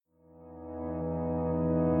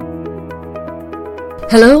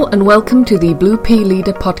Hello and welcome to the Blue Pea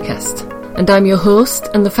Leader podcast, and I'm your host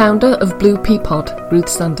and the founder of Blue Pea Pod, Ruth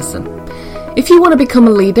Sanderson. If you want to become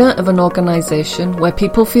a leader of an organisation where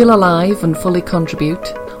people feel alive and fully contribute,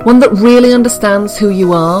 one that really understands who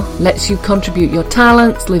you are, lets you contribute your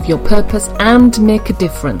talents, live your purpose and make a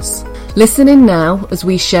difference, listen in now as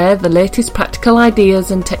we share the latest practical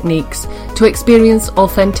ideas and techniques to experience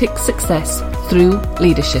authentic success through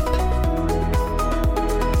leadership.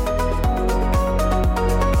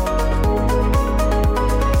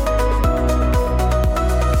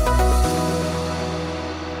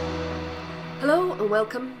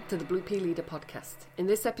 Welcome to the Blue Pea Leader podcast. In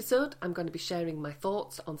this episode, I'm going to be sharing my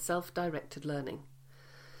thoughts on self-directed learning,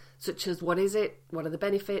 such as what is it, what are the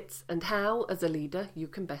benefits, and how, as a leader, you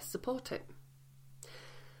can best support it.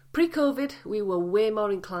 Pre-COVID, we were way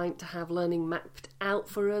more inclined to have learning mapped out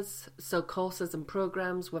for us, so courses and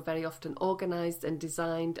programs were very often organised and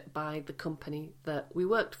designed by the company that we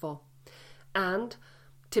worked for. And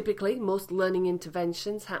typically, most learning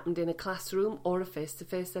interventions happened in a classroom or a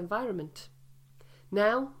face-to-face environment.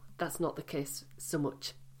 Now, that's not the case so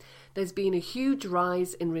much. There's been a huge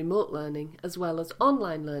rise in remote learning as well as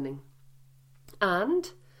online learning. And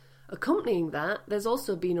accompanying that, there's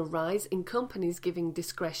also been a rise in companies giving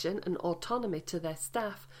discretion and autonomy to their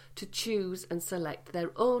staff to choose and select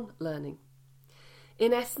their own learning.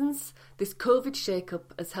 In essence, this COVID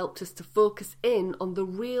shake-up has helped us to focus in on the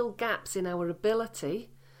real gaps in our ability,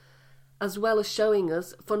 as well as showing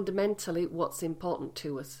us fundamentally what's important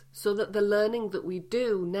to us, so that the learning that we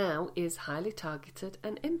do now is highly targeted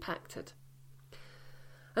and impacted.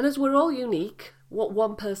 And as we're all unique, what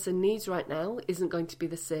one person needs right now isn't going to be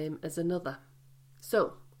the same as another.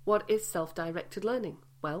 So, what is self-directed learning?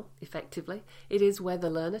 Well, effectively, it is where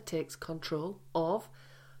the learner takes control of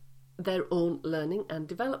their own learning and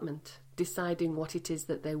development, deciding what it is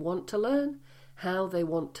that they want to learn, how they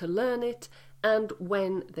want to learn it, and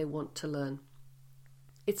when they want to learn.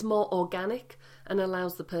 It's more organic and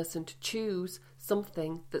allows the person to choose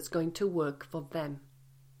something that's going to work for them.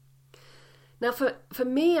 Now, for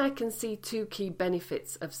me, I can see two key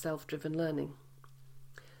benefits of self-driven learning.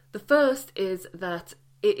 The first is that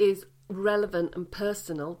it is relevant and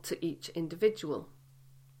personal to each individual.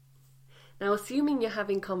 Now, assuming you're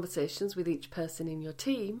having conversations with each person in your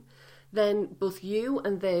team, then both you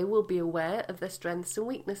and they will be aware of their strengths and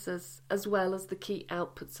weaknesses, as well as the key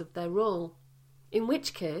outputs of their role, in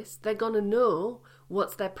which case they're going to know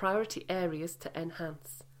what's their priority areas to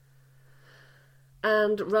enhance.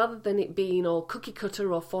 And rather than it being all cookie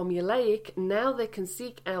cutter or formulaic, now they can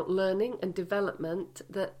seek out learning and development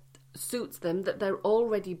that suits them, that they're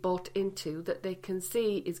already bought into, that they can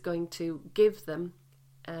see is going to give them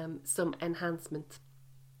some enhancement.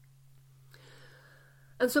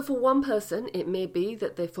 And so for one person, it may be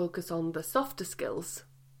that they focus on the softer skills,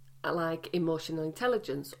 like emotional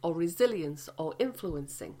intelligence or resilience or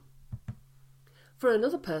influencing. For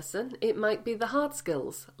another person, it might be the hard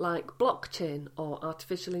skills, like blockchain or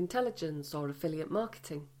artificial intelligence or affiliate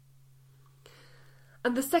marketing.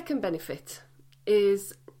 And the second benefit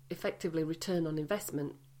is effectively return on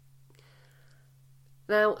investment.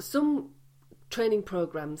 Now, some training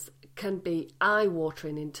programs can be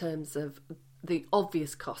eye-watering in terms of the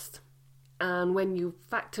obvious cost. And when you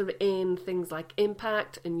factor in things like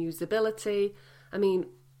impact and usability,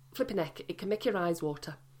 flipping heck, it can make your eyes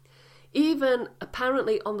water. Even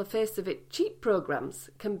apparently on the face of it, cheap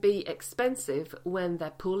programs can be expensive when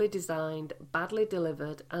they're poorly designed, badly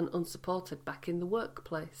delivered and unsupported back in the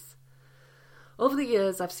workplace. Over the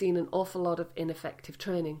years, I've seen an awful lot of ineffective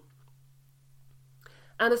training.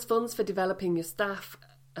 And as funds for developing your staff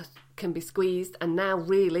can be squeezed, and now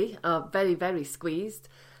really are very, very squeezed,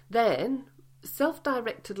 then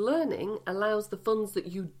self-directed learning allows the funds that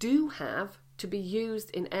you do have to be used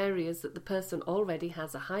in areas that the person already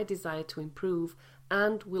has a high desire to improve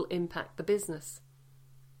and will impact the business.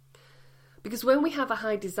 Because when we have a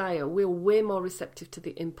high desire, we're way more receptive to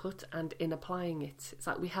the input and in applying it. It's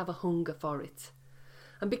like we have a hunger for it.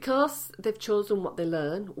 And because they've chosen what they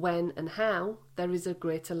learn, when and how, there is a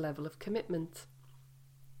greater level of commitment.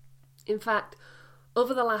 In fact,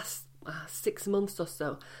 over the last 6 months or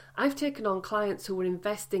so, I've taken on clients who were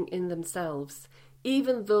investing in themselves,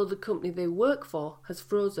 even though the company they work for has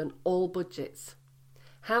frozen all budgets.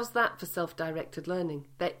 How's that for self-directed learning?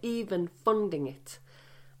 They're even funding it.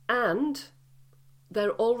 And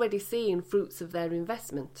they're already seeing fruits of their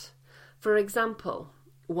investment. For example,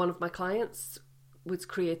 one of my clients was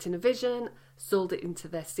creating a vision, sold it into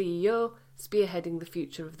their CEO, spearheading the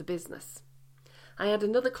future of the business. I had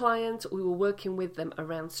another client, we were working with them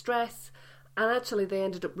around stress, and actually they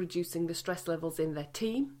ended up reducing the stress levels in their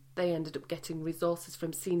team They ended up getting resources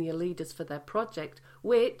from senior leaders for their project,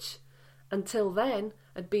 which, until then,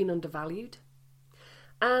 had been undervalued.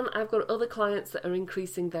 And I've got other clients that are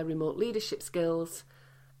increasing their remote leadership skills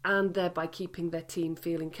and thereby keeping their team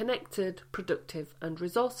feeling connected, productive and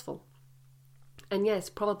resourceful. And yes,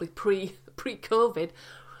 probably pre-COVID,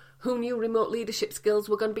 who knew remote leadership skills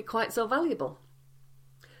were going to be quite so valuable?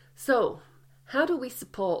 So, how do we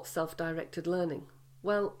support self-directed learning?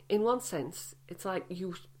 Well, in one sense, it's like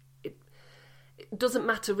it doesn't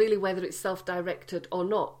matter really whether it's self-directed or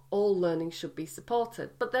not. All learning should be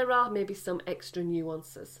supported, but there are maybe some extra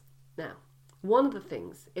nuances. Now, one of the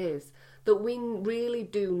things is that we really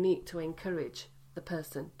do need to encourage the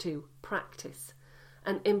person to practice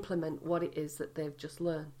and implement what it is that they've just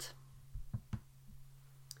learnt.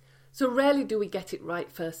 So rarely do we get it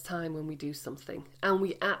right first time when we do something, and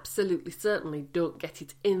we absolutely certainly don't get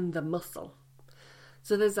it in the muscle.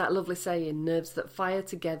 So there's that lovely saying, nerves that fire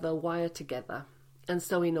together wire together. And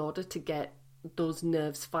so in order to get those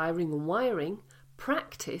nerves firing and wiring,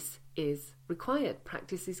 practice is required.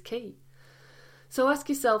 Practice is key. So ask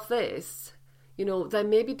yourself this, they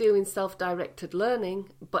may be doing self-directed learning,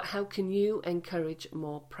 but how can you encourage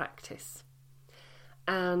more practice?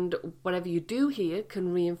 And whatever you do here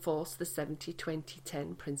can reinforce the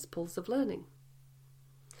 70-20-10 principles of learning.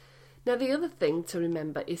 Now, the other thing to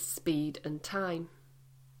remember is speed and time.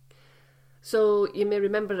 So you may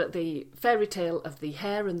remember the fairy tale of the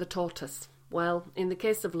hare and the tortoise. Well, in the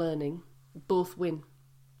case of learning, both win,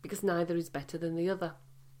 because neither is better than the other.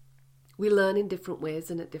 We learn in different ways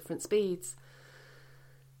and at different speeds.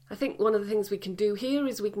 I think one of the things we can do here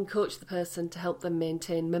is we can coach the person to help them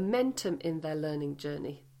maintain momentum in their learning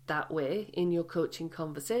journey. That way, in your coaching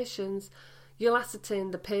conversations, you'll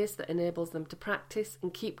ascertain the pace that enables them to practice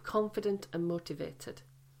and keep confident and motivated.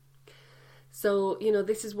 So,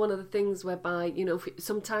 this is one of the things whereby,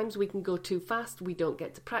 sometimes we can go too fast, we don't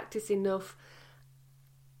get to practice enough.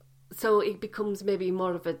 So it becomes maybe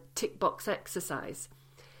more of a tick box exercise.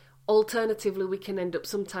 Alternatively, we can end up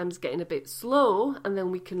sometimes getting a bit slow and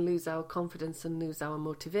then we can lose our confidence and lose our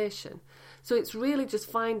motivation. So it's really just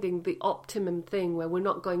finding the optimum thing where we're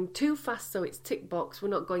not going too fast so it's tick box, we're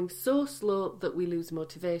not going so slow that we lose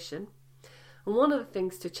motivation. And one of the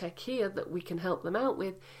things to check here that we can help them out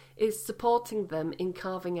with is supporting them in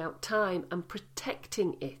carving out time and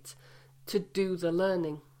protecting it to do the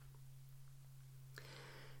learning.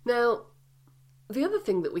 Now, the other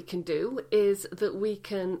thing that we can do is that we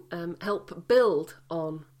can help build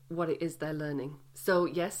on what it is they're learning. So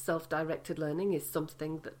yes, self-directed learning is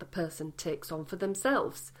something that the person takes on for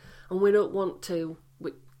themselves, and we don't want to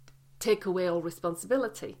take away all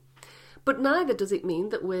responsibility. But neither does it mean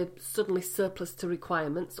that we're suddenly surplus to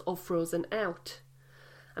requirements or frozen out.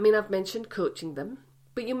 I mean, I've mentioned coaching them,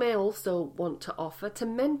 but you may also want to offer to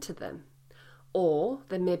mentor them. Or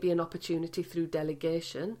there may be an opportunity through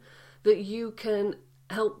delegation that you can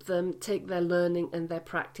help them take their learning and their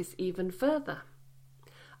practice even further.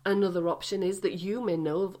 Another option is that you may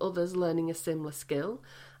know of others learning a similar skill,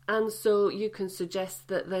 and so you can suggest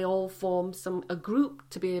that they all form a group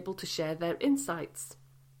to be able to share their insights.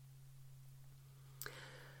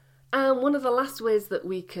 And one of the last ways that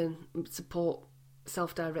we can support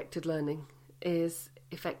self-directed learning is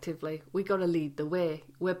effectively, we got to lead the way.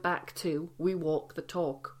 We're back to, we walk the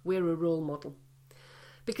talk. We're a role model.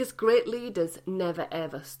 Because great leaders never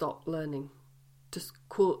ever stop learning. To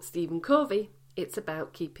quote Stephen Covey, it's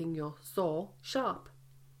about keeping your saw sharp.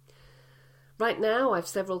 Right now, I've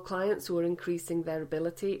several clients who are increasing their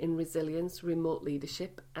ability in resilience, remote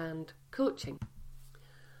leadership and coaching.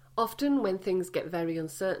 Often when things get very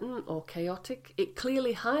uncertain or chaotic, it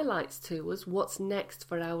clearly highlights to us what's next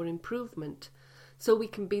for our improvement, so we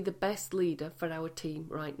can be the best leader for our team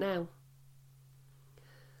right now.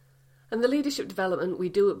 And the leadership development we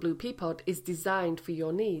do at Blue Pea Pod is designed for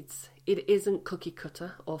your needs. It isn't cookie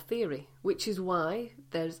cutter or theory, which is why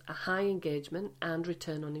there's a high engagement and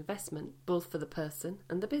return on investment, both for the person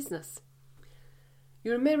and the business.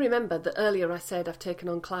 You may remember that earlier I said I've taken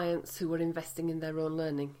on clients who were investing in their own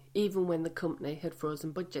learning, even when the company had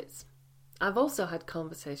frozen budgets. I've also had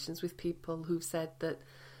conversations with people who've said that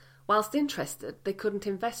whilst interested, they couldn't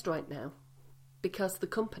invest right now because the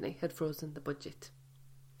company had frozen the budget.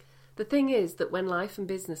 The thing is that when life and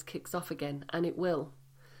business kicks off again, and it will,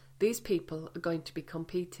 these people are going to be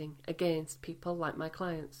competing against people like my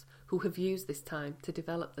clients who have used this time to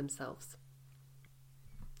develop themselves.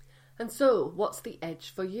 And so, what's the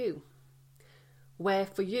edge for you? Where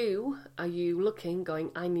for you are you looking, going,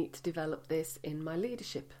 I need to develop this in my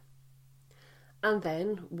leadership? And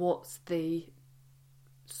then, what's the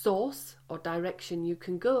source or direction you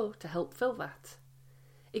can go to help fill that?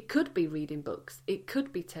 It could be reading books. It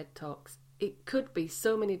could be TED Talks. It could be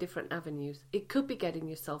so many different avenues. It could be getting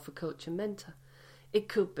yourself a coach and mentor. It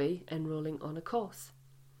could be enrolling on a course.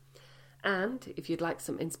 And if you'd like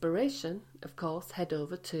some inspiration, of course, head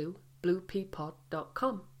over to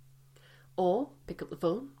bluepeapod.com or pick up the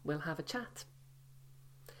phone, we'll have a chat.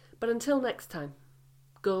 But until next time,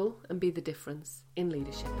 go and be the difference in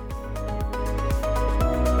leadership.